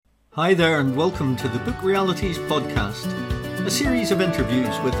Hi there and welcome to the Book Realities podcast, a series of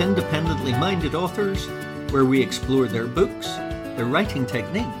interviews with independently minded authors where we explore their books, their writing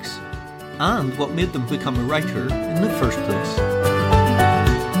techniques, and what made them become a writer in the first place.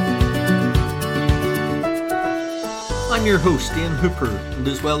 I'm your host, Ian Hooper, and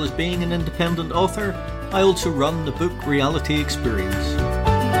as well as being an independent author, I also run the Book Reality Experience.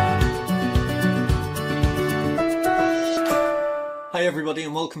 Hi everybody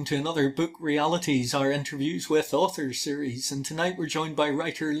and welcome to another Book Realities, our interviews with authors series, and tonight we're joined by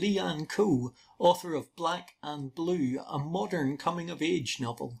writer Lee-Ann Khoh, author of Black and Blue, a modern coming-of-age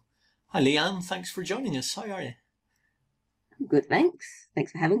novel. Hi Lee-Ann, thanks for joining us. How are you? Good, thanks.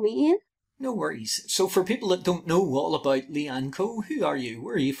 Thanks for having me, Ian. No worries. So for people that don't know all about Lee-Ann Khoh, who are you?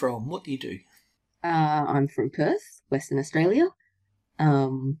 Where are you from? What do you do? I'm from Perth, Western Australia.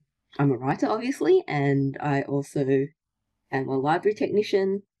 I'm a writer, obviously, and I also am a library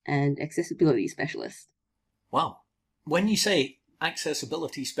technician and accessibility specialist. Wow. When you say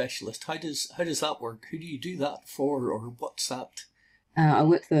accessibility specialist, how does that work? Who do you do that for, or what's that? I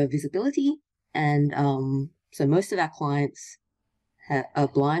work for Visibility, and so most of our clients are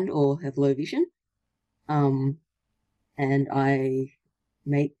blind or have low vision, and I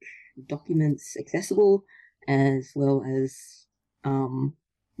make documents accessible as well as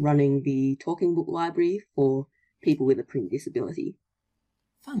running the talking book library for people with a print disability.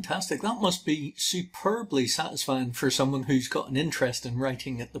 Fantastic. That must be superbly satisfying for someone who's got an interest in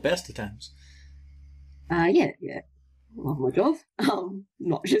writing at the best of times. Yeah. Love my job.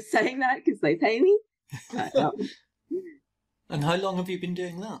 Not just saying that because they pay me. And how long have you been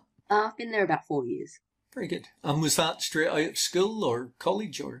doing that? I've been there about 4 years. Very good. And was that straight out of school or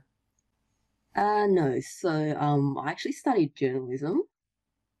college or? No. So I actually studied journalism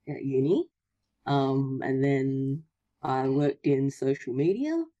at uni. And then I worked in social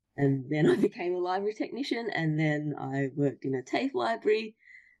media, and then I became a library technician, and then I worked in a TAFE library,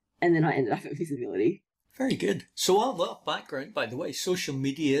 and then I ended up at Visibility. Very good. So all that background, by the way, social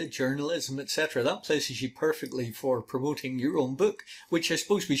media, journalism, etc., that places you perfectly for promoting your own book, which I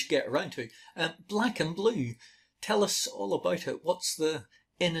suppose we should get around to. Black and Blue, tell us all about it.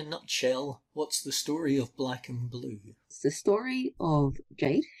 In a nutshell, what's the story of Black and Blue? It's the story of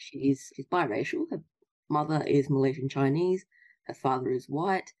Jade. She's biracial. Her mother is Malaysian Chinese. Her father is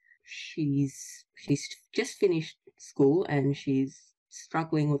white. She's just finished school and she's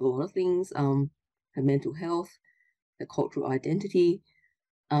struggling with a lot of things. Her mental health, her cultural identity.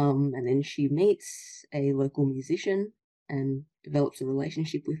 And then she meets a local musician and develops a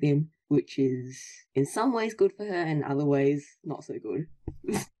relationship with him, which is in some ways good for her and other ways not so good.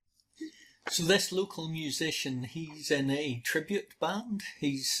 So this local musician, he's in a tribute band?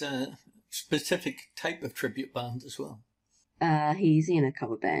 He's a specific type of tribute band as well? He's in a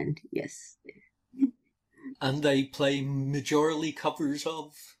cover band, yes. And they play majorly covers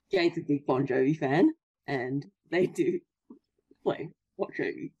of? Jade's a big Bon Jovi fan, and they do play Bon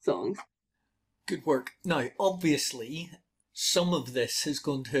Jovi songs. Good work. Now, obviously, some of this is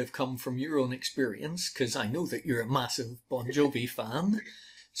going to have come from your own experience, because I know that you're a massive Bon Jovi fan.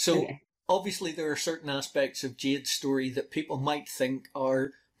 So, okay. Obviously, there are certain aspects of Jade's story that people might think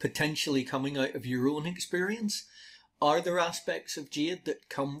are potentially coming out of your own experience. Are there aspects of Jade that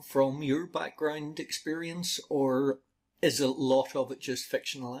come from your background experience, or is a lot of it just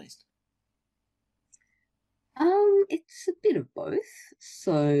fictionalized? It's a bit of both.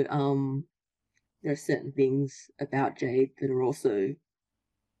 So, there are certain things about Jade that are also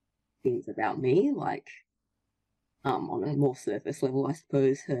things about me, like, on a more surface level, I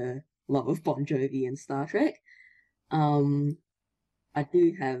suppose, her love of Bon Jovi and Star Trek. I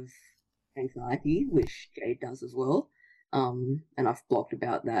do have anxiety, which Jade does as well, and I've blogged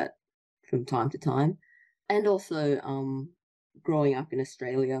about that from time to time. And also, growing up in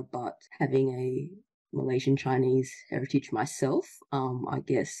Australia, but having a Malaysian Chinese heritage myself, I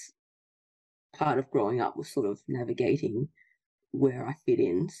guess part of growing up was sort of navigating where I fit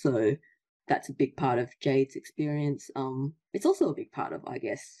in. So that's a big part of Jade's experience. It's also a big part of, I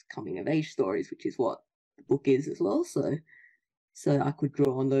guess, coming of age stories, which is what the book is as well. So I could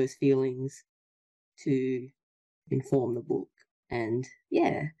draw on those feelings to inform the book. And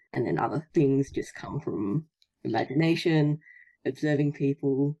yeah, and then other things just come from imagination, observing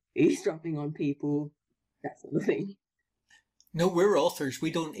people, eavesdropping on people, that sort of thing. No, we're authors. We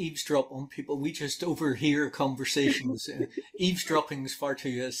don't eavesdrop on people. We just overhear conversations. Eavesdropping is far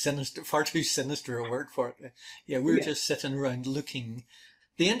too sinister a word for it. Yeah, we're just sitting around looking.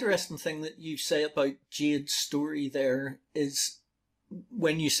 The interesting thing that you say about Jade's story there is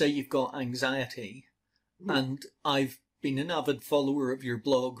when you say you've got anxiety, and I've been an avid follower of your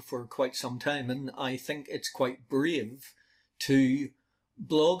blog for quite some time, and I think it's quite brave to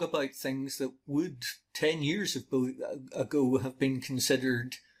blog about things that would 10 years ago have been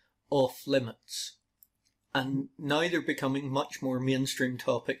considered off limits. And now they're becoming much more mainstream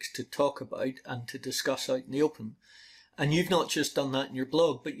topics to talk about and to discuss out in the open. And you've not just done that in your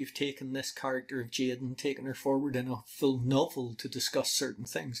blog, but you've taken this character of Jade and taken her forward in a full novel to discuss certain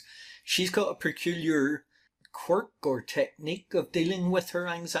things. She's got a peculiar quirk or technique of dealing with her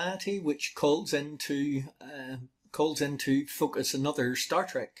anxiety, which calls into focus another Star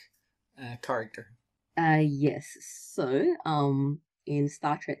Trek character. Yes. So, in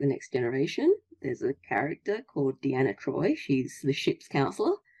Star Trek: The Next Generation, there's a character called Deanna Troi. She's the ship's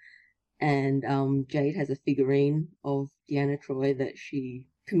counselor. And Jade has a figurine of Deanna Troi that she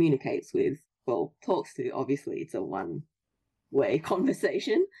communicates with, well, talks to. Obviously, it's a one-way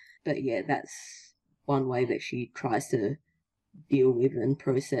conversation. But yeah, that's one way that she tries to deal with and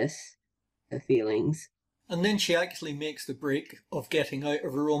process her feelings. And then she actually makes the break of getting out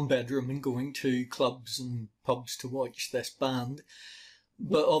of her own bedroom and going to clubs and pubs to watch this band.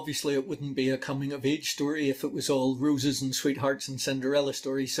 But obviously it wouldn't be a coming-of-age story if it was all roses and sweethearts and Cinderella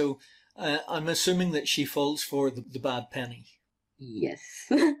stories. So I'm assuming that she falls for the bad penny. Yes.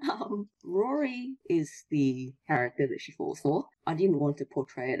 Rory is the character that she falls for. I didn't want to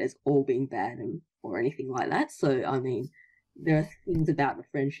portray it as all being bad or anything like that. So, I mean, there are things about the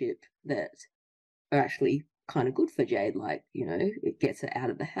friendship that are actually kind of good for Jade. Like, you know, it gets her out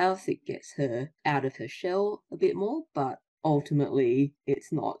of the house, it gets her out of her shell a bit more, but ultimately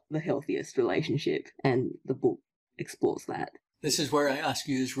it's not the healthiest relationship, and the book explores that. This is where I ask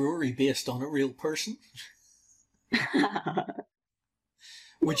you, is Rory based on a real person?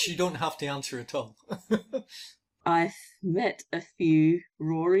 Which you don't have to answer at all. I've met a few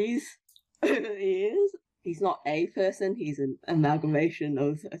Rorys over the years. He's not a person, he's an amalgamation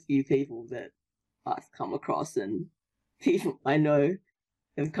of a few people that I've come across and people I know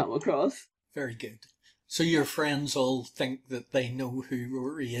have come across. Very good. So your friends all think that they know who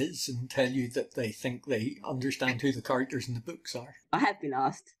Rory is and tell you that they think they understand who the characters in the books are? I have been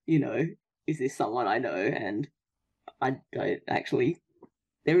asked, you know, is this someone I know? And I don't actually,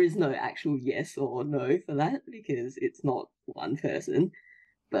 there is no actual yes or no for that because it's not one person.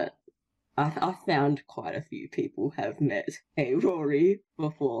 But I've found quite a few people have met a Rory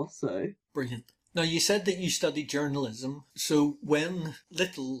before, so. Brilliant. Now, you said that you studied journalism, so when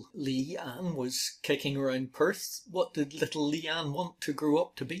little Lee-Ann was kicking around Perth, what did little Lee-Ann want to grow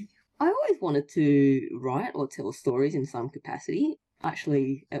up to be? I always wanted to write or tell stories in some capacity.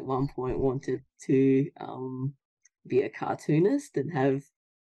 Actually, at one point wanted to be a cartoonist and have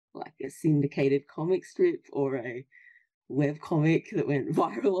like a syndicated comic strip or a web comic that went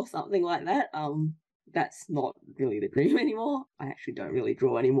viral or something like that. That's not really the dream anymore. I actually don't really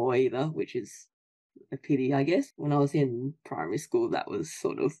draw anymore either, which is a pity, I guess. When I was in primary school, that was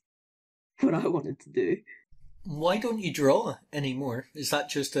sort of what I wanted to do. Why don't you draw anymore? Is that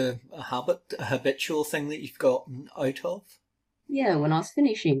just a habit, a habitual thing that you've gotten out of? Yeah, when I was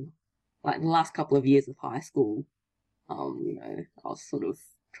finishing, like the last couple of years of high school, you know, I was sort of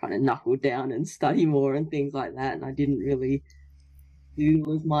trying to knuckle down and study more and things like that, and I didn't really do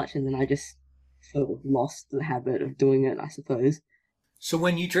as much, and then I just sort of lost the habit of doing it, I suppose. So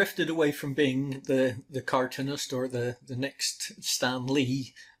when you drifted away from being the cartoonist or the next Stan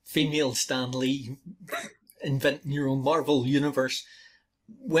Lee, female Stan Lee, inventing your own Marvel universe,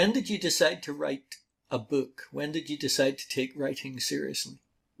 when did you decide to write a book? When did you decide to take writing seriously?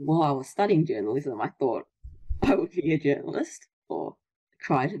 While I was studying journalism, I thought I would be a journalist, or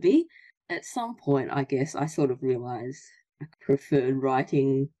try to be. At some point, I guess, I sort of realised I preferred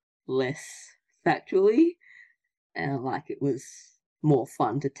writing less factually, and like it was more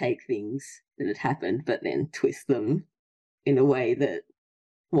fun to take things that had happened but then twist them in a way that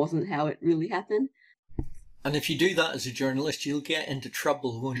wasn't how it really happened. And if you do that as a journalist, you'll get into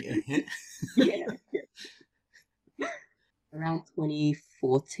trouble, won't you? Yeah. Around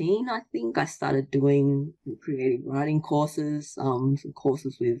 2014, I think, I started doing creative writing courses, some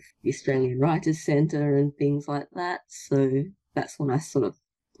courses with the Australian Writers Centre and things like that. So that's when I sort of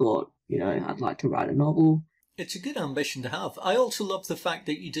thought, you know, I'd like to write a novel. It's a good ambition to have. I also love the fact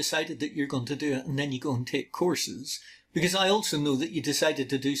that you decided that you're going to do it and then you go and take courses, because I also know that you decided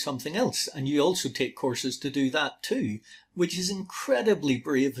to do something else and you also take courses to do that too, which is incredibly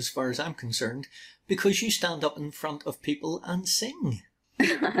brave as far as I'm concerned, because you stand up in front of people and sing.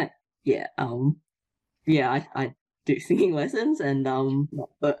 Yeah, I do singing lessons and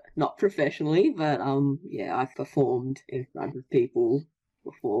not professionally, but yeah, I've performed in front of people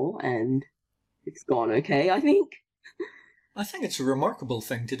before and it's gone okay, I think. I think it's a remarkable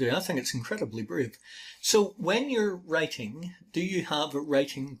thing to do. I think it's incredibly brave. So when you're writing, do you have a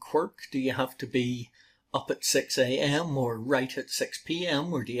writing quirk? Do you have to be up at 6 a.m. or write at 6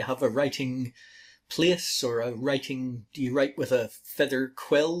 p.m. or do you have a writing place or do you write with a feather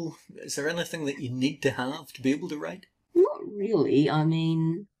quill? Is there anything that you need to have to be able to write? Not really. I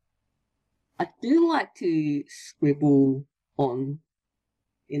mean, I do like to scribble on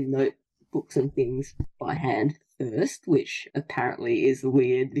in notebooks and things by hand first, which apparently is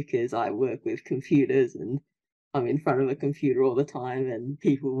weird because I work with computers and I'm in front of a computer all the time and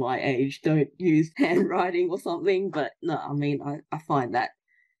people my age don't use handwriting or something. But no, I mean, I find that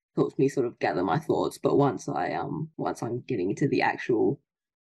helps me sort of gather my thoughts. But once I'm getting into the actual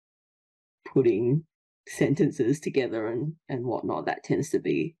putting sentences together and whatnot, that tends to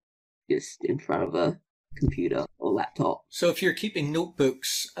be just in front of a computer or laptop. So if you're keeping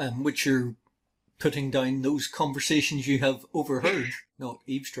notebooks, which you're putting down those conversations you have overheard, not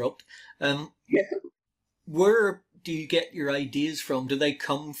eavesdropped, Yeah. where do you get your ideas from? Do they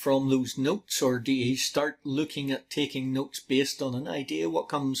come from those notes, or do you start looking at taking notes based on an idea?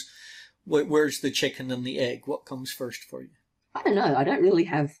 Where's the chicken and the egg? What comes first for you? I don't know. I don't really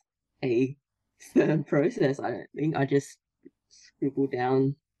have a firm process, I don't think. I just scribble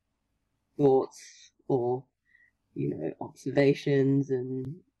down thoughts or, observations,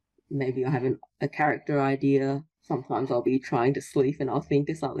 and maybe I have a character idea. Sometimes I'll be trying to sleep and I'll think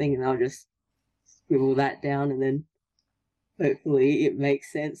of something and I'll just scribble that down, and then hopefully it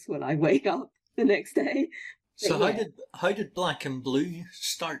makes sense when I wake up the next day. So yeah. How did Black and Blue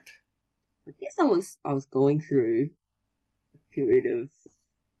start? I guess I was going through a period of,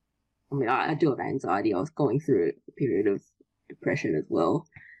 I mean, I do have anxiety. I was going through a period of depression as well.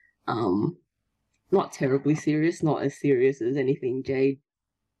 Not terribly serious, not as serious as anything Jade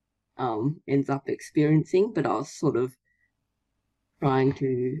ends up experiencing, but I was sort of trying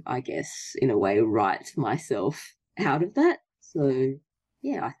to, I guess, in a way, write myself out of that. So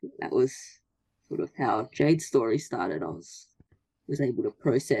yeah, I think that was sort of how Jade's story started. I was able to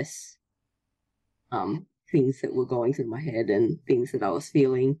process things that were going through my head and things that I was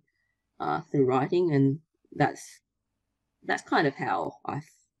feeling through writing, and that's kind of how I've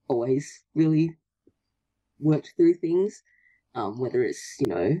always really worked through things, whether it's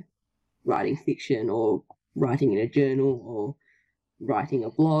writing fiction or writing in a journal or writing a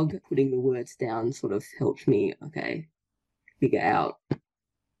blog. Putting the words down sort of helps me figure out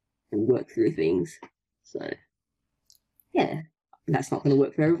and work through things. So yeah, that's not going to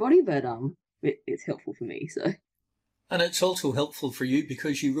work for everybody, but it's helpful for me. So. And it's also helpful for you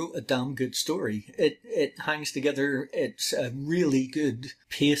because you wrote a damn good story. It hangs together. It's a really good,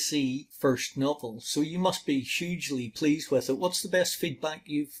 pacey first novel. So you must be hugely pleased with it. What's the best feedback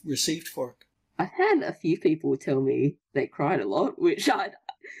you've received for it? I've had a few people tell me they cried a lot, which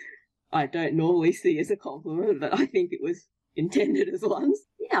I don't normally see as a compliment, but I think it was intended as one.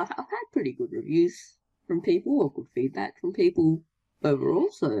 Yeah, I've had pretty good reviews from people, or good feedback from people overall,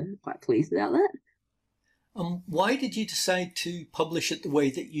 so quite pleased about that. Why did you decide to publish it the way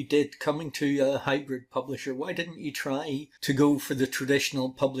that you did, coming to a hybrid publisher? Why didn't you try to go for the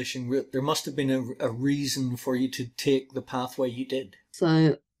traditional publishing route? There must have been a reason for you to take the pathway you did.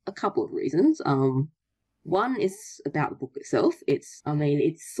 So, a couple of reasons. One is about the book itself. It's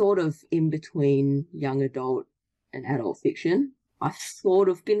sort of in between young adult and adult fiction. I've sort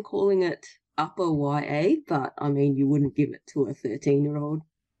of been calling it upper YA, but I mean, you wouldn't give it to a 13-year-old,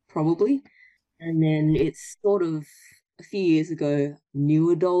 probably. And then it's sort of, a few years ago,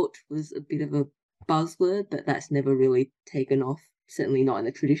 new adult was a bit of a buzzword, but that's never really taken off, certainly not in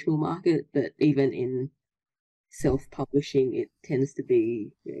the traditional market. But even in self-publishing, it tends to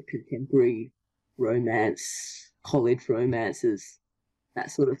be contemporary romance, college romances, that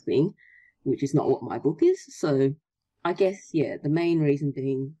sort of thing, which is not what my book is. So I guess, yeah, the main reason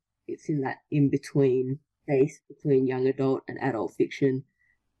being it's in that in-between space between young adult and adult fiction.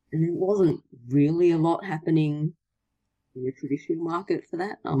 And there wasn't really a lot happening in the traditional market for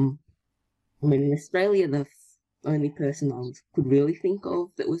that. I mean, in Australia, the only person I could really think of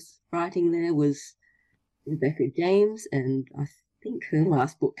that was writing there was Rebecca James, and I think her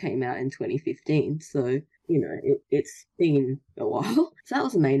last book came out in 2015. So, it's been a while. So that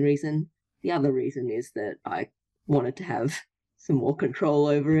was the main reason. The other reason is that I wanted to have some more control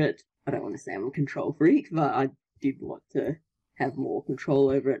over it. I don't want to say I'm a control freak, but I did want to have more control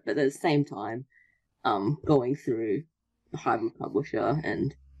over it, but at the same time, going through a hybrid publisher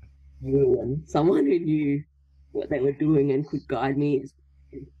and you and someone who knew what they were doing and could guide me as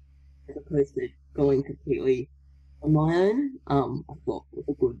opposed to going completely on my own, I thought was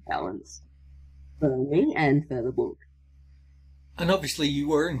a good balance. for me and for the book. And obviously you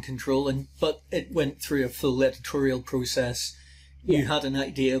were in control, but it went through a full editorial process. You had an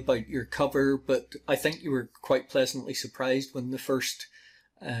idea about your cover, but I think you were quite pleasantly surprised when the first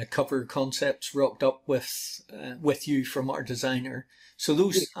cover concepts rocked up with you from our designer. So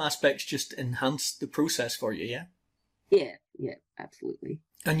those aspects just enhanced the process for you, yeah? Yeah, absolutely.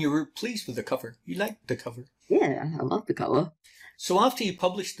 And you were pleased with the cover. You liked the cover. Yeah, I love the cover. So after you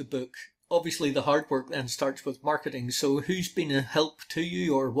published the book, obviously the hard work then starts with marketing. So who's been a help to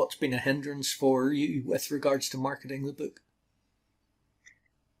you, or what's been a hindrance for you with regards to marketing the book?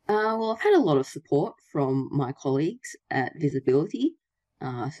 Well, I've had a lot of support from my colleagues at Visibility.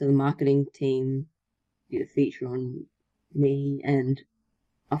 So the marketing team did a feature on me, and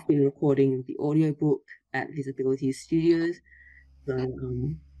I've been recording the audiobook at Visibility Studios.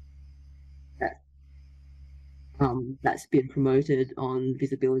 So that's been promoted on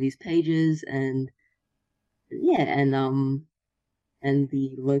Visibility's pages, and and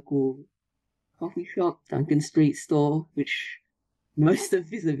the local coffee shop, Duncan Street store, which most of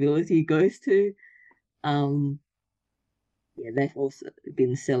Visibility goes to. They've also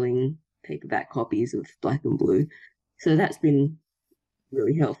been selling paperback copies of Black and Blue. So that's been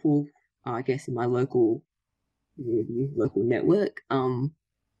really helpful, I guess, in my local community, local network. But,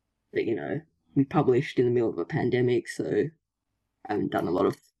 we published in the middle of a pandemic, so I haven't done a lot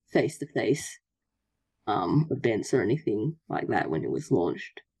of face-to-face events or anything like that when it was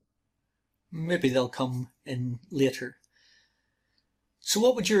launched. Maybe they'll come in later. So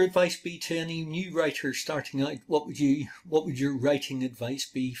what would your advice be to any new writers starting out? What would your writing advice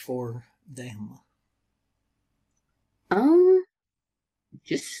be for them?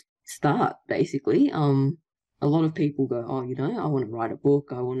 Just start, basically. A lot of people go, oh, I want to write a book,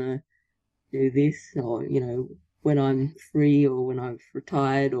 I want to do this, or, when I'm free or when I've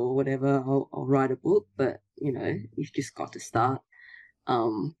retired or whatever, I'll write a book. But, you've just got to start.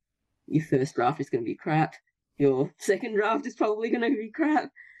 Your first draft is going to be crap. Your second draft is probably going to be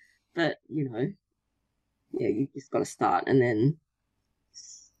crap. But, you just got to start, and then,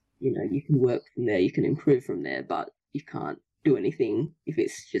 you can work from there, you can improve from there, but you can't do anything if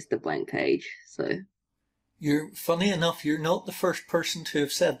it's just a blank page. So Funny enough, you're not the first person to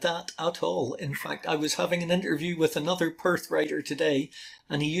have said that at all. In fact, I was having an interview with another Perth writer today,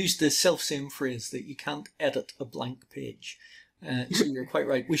 and he used the self-same phrase that you can't edit a blank page. So you're quite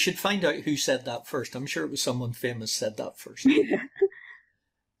right. We should find out who said that first. I'm sure it was someone famous said that first.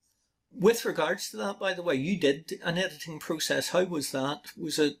 With regards to that, by the way, you did an editing process. How was that?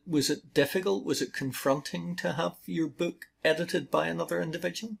 Was it difficult? Was it confronting to have your book edited by another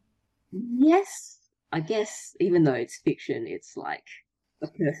individual? Yes, I guess, even though it's fiction, it's like a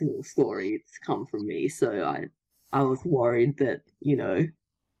personal story. It's come from me, so I was worried that, you'll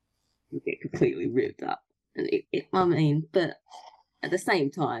get completely ripped up. And but at the same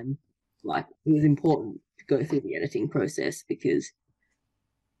time, like, it was important to go through the editing process, because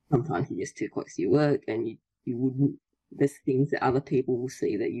sometimes you're just too close to your work, and you wouldn't, there's things that other people will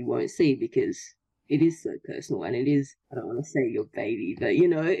see that you won't see, because it is so personal, and it is, I don't want to say your baby, but,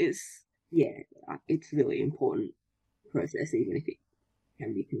 it's really important process, even if it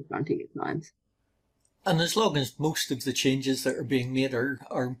can be confronting at times. And as long as most of the changes that are being made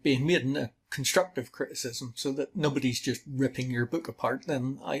are being made in a constructive criticism, so that nobody's just ripping your book apart,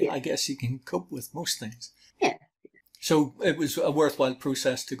 then I guess you can cope with most things. Yeah. So it was a worthwhile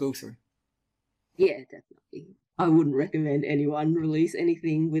process to go through. Yeah, definitely. I wouldn't recommend anyone release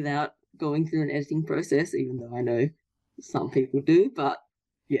anything without going through an editing process, even though I know some people do, but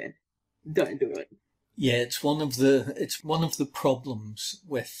yeah, don't do it. Yeah, it's one of the problems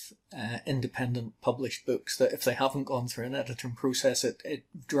with independent published books, that if they haven't gone through an editing process, it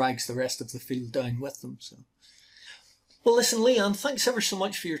drags the rest of the field down with them. So, well, listen, Lee-Ann, thanks ever so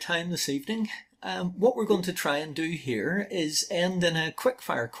much for your time this evening. What we're going to try and do here is end in a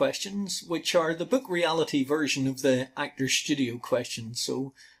quick-fire questions, which are the book reality version of the Actors Studio questions.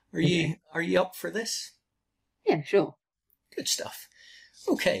 So, are you up for this? Yeah, sure. Good stuff.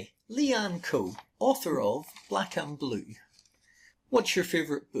 Okay, Lee-Ann Khoh, author of Black and Blue. What's your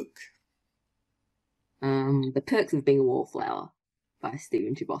favourite book? The Perks of Being a Wallflower by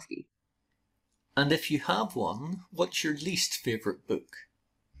Stephen Chbosky. And if you have one, what's your least favourite book?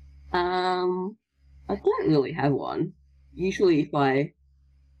 I don't really have one. Usually if I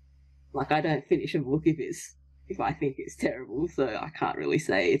don't finish a book if I think it's terrible, so I can't really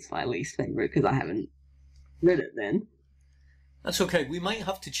say it's my least favourite because I haven't read it then. That's okay. We might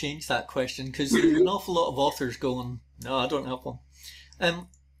have to change that question, because there's an awful lot of authors going, no, I don't have one.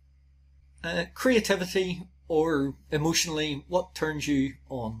 Creativity or emotionally, what turns you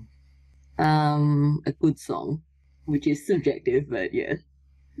on? A good song, which is subjective, but yeah.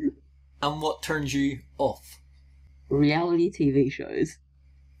 And what turns you off? Reality TV shows.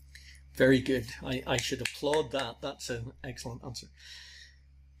 Very good. I should applaud that. That's an excellent answer.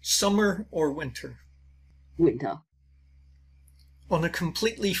 Summer or winter? Winter. On a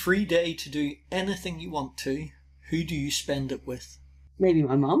completely free day to do anything you want to, who do you spend it with? Maybe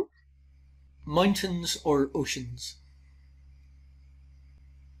my mum. Mountains or oceans?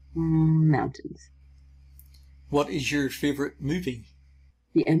 Mountains. What is your favourite movie?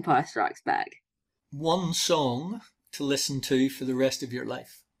 The Empire Strikes Back. One song to listen to for the rest of your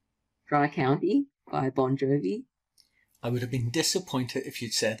life? Dry County by Bon Jovi. I would have been disappointed if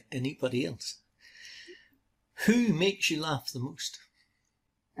you'd said anybody else. Who makes you laugh the most?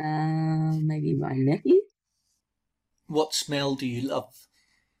 Maybe my nephew. What smell do you love?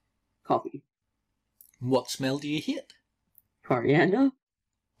 Coffee. What smell do you hate? Coriander.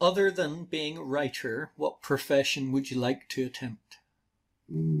 Other than being a writer, what profession would you like to attempt?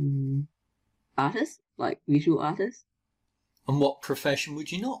 Artist, like visual artist. And what profession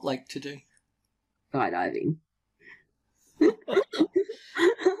would you not like to do? Skydiving.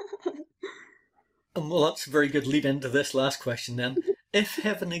 Well, that's a very good lead into this last question then. If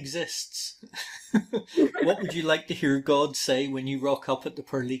heaven exists, what would you like to hear God say when you rock up at the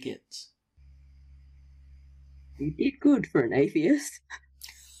pearly gates? You did good for an atheist.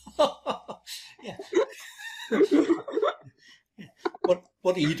 Yeah.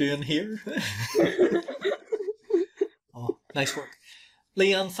 What are you doing here? Oh, nice work.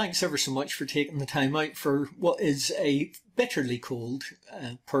 Lee-Ann, thanks ever so much for taking the time out for what is a bitterly cold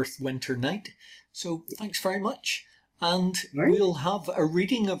Perth winter night. So thanks very much. And we'll have a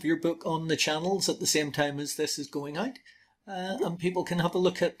reading of your book on the channels at the same time as this is going out. And people can have a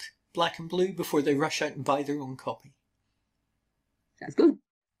look at Black and Blue before they rush out and buy their own copy. Sounds good.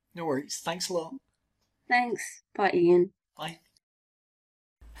 No worries. Thanks a lot. Thanks. Bye, Ian. Bye.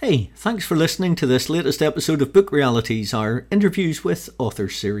 Hey, thanks for listening to this latest episode of Book Realities, our interviews with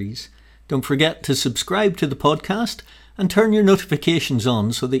authors series. Don't forget to subscribe to the podcast and turn your notifications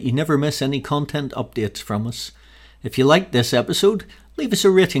on so that you never miss any content updates from us. If you liked this episode, leave us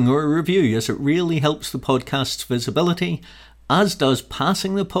a rating or a review, as it really helps the podcast's visibility, as does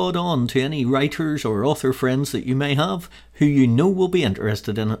passing the pod on to any writers or author friends that you may have who you know will be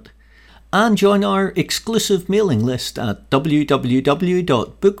interested in it. And join our exclusive mailing list at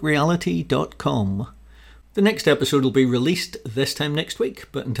www.bookreality.com. The next episode will be released this time next week,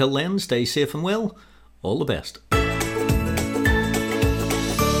 but until then, stay safe and well. All the best.